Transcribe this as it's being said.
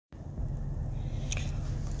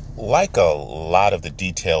Like a lot of the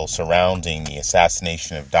details surrounding the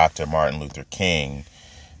assassination of Dr. Martin Luther King,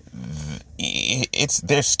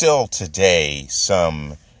 there's still today,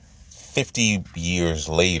 some 50 years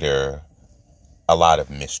later, a lot of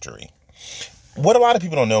mystery. What a lot of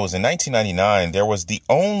people don't know is in 1999, there was the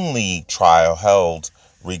only trial held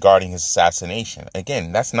regarding his assassination.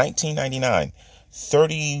 Again, that's 1999,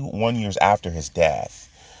 31 years after his death.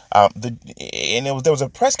 There was a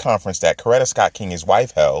press conference that Coretta Scott King, his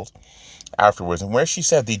wife, held afterwards, and where she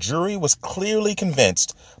said the jury was clearly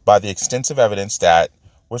convinced by the extensive evidence that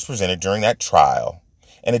was presented during that trial.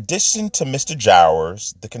 In addition to Mr.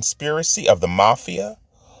 Jowers, the conspiracy of the mafia,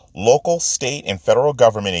 local, state, and federal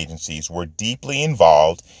government agencies were deeply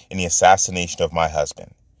involved in the assassination of my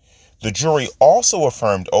husband. The jury also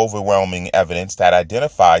affirmed overwhelming evidence that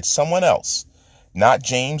identified someone else, not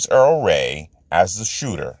James Earl Ray, as the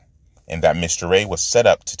shooter, and that Mr. Ray was set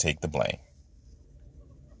up to take the blame.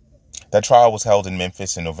 That trial was held in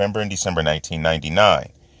Memphis in November and December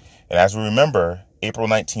 1999. And as we remember, April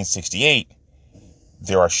 1968,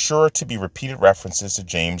 there are sure to be repeated references to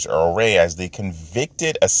James Earl Ray as the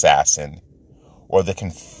convicted assassin or the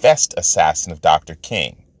confessed assassin of Dr.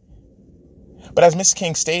 King. But as Ms.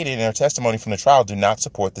 King stated in her testimony from the trial, do not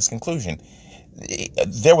support this conclusion.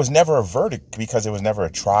 There was never a verdict because there was never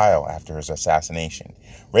a trial after his assassination.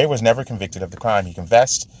 Ray was never convicted of the crime. He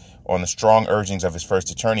confessed on the strong urgings of his first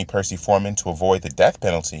attorney, Percy Foreman, to avoid the death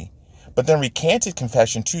penalty, but then recanted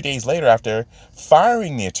confession 2 days later after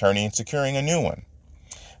firing the attorney and securing a new one.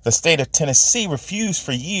 The state of Tennessee refused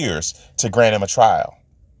for years to grant him a trial.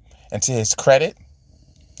 And to its credit,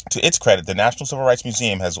 the National Civil Rights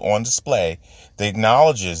Museum has on display that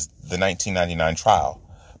acknowledges the 1999 trial,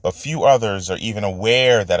 but few others are even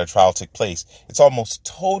aware that a trial took place. It's almost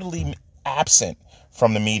totally absent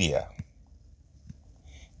from the media.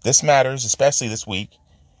 This matters, especially this week,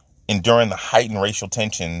 and during the heightened racial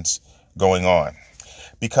tensions going on.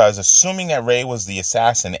 Because assuming that Ray was the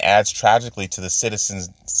assassin adds tragically to the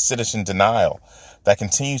citizen denial that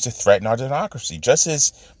continues to threaten our democracy, just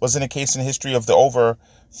as was in the case in history of the over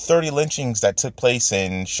 30 lynchings that took place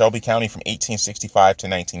in Shelby County from 1865 to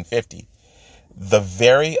 1950. The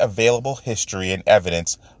very available history and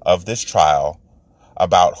evidence of this trial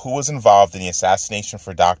about who was involved in the assassination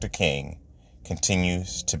for Dr. King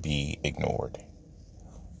continues to be ignored.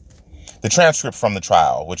 The transcript from the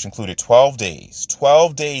trial, which included 12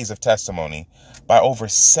 days of testimony by over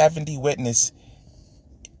 70 witnesses,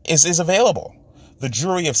 is available. The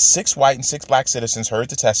jury of 6 white and 6 black citizens heard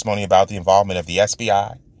the testimony about the involvement of the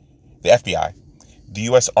FBI, the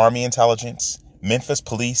U.S. Army Intelligence, Memphis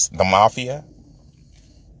Police, the Mafia.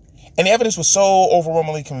 And the evidence was so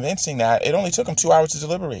overwhelmingly convincing that it only took them 2 hours to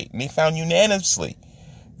deliberate. And they found unanimously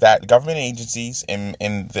that government agencies in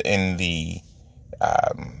the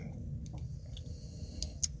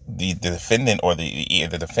defendant or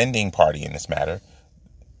the defending party in this matter,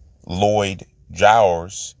 Lloyd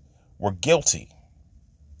Jowers, were guilty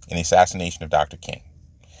in the assassination of Dr. King.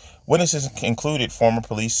 Witnesses included former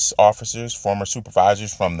police officers, former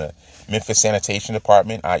supervisors from the Memphis Sanitation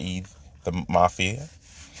Department, i.e. the Mafia,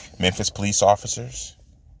 Memphis police officers,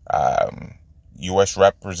 U.S.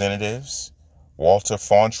 representatives, Walter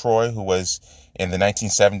Fauntroy, who was in the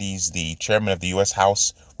 1970s the chairman of the U.S.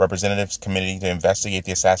 House Representatives Committee to investigate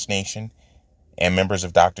the assassination, and members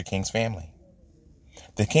of Dr. King's family.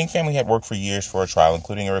 The King family had worked for years for a trial,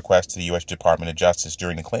 including a request to the U.S. Department of Justice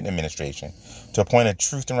during the Clinton administration to appoint a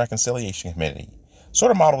Truth and Reconciliation Committee,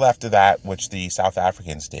 sort of modeled after that which the South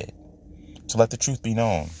Africans did, to let the truth be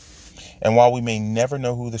known. And while we may never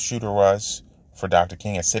know who the shooter was for Dr.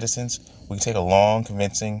 King, as citizens, we can take a long,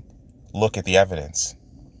 convincing look at the evidence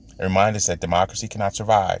and remind us that democracy cannot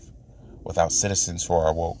survive without citizens who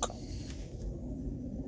are woke.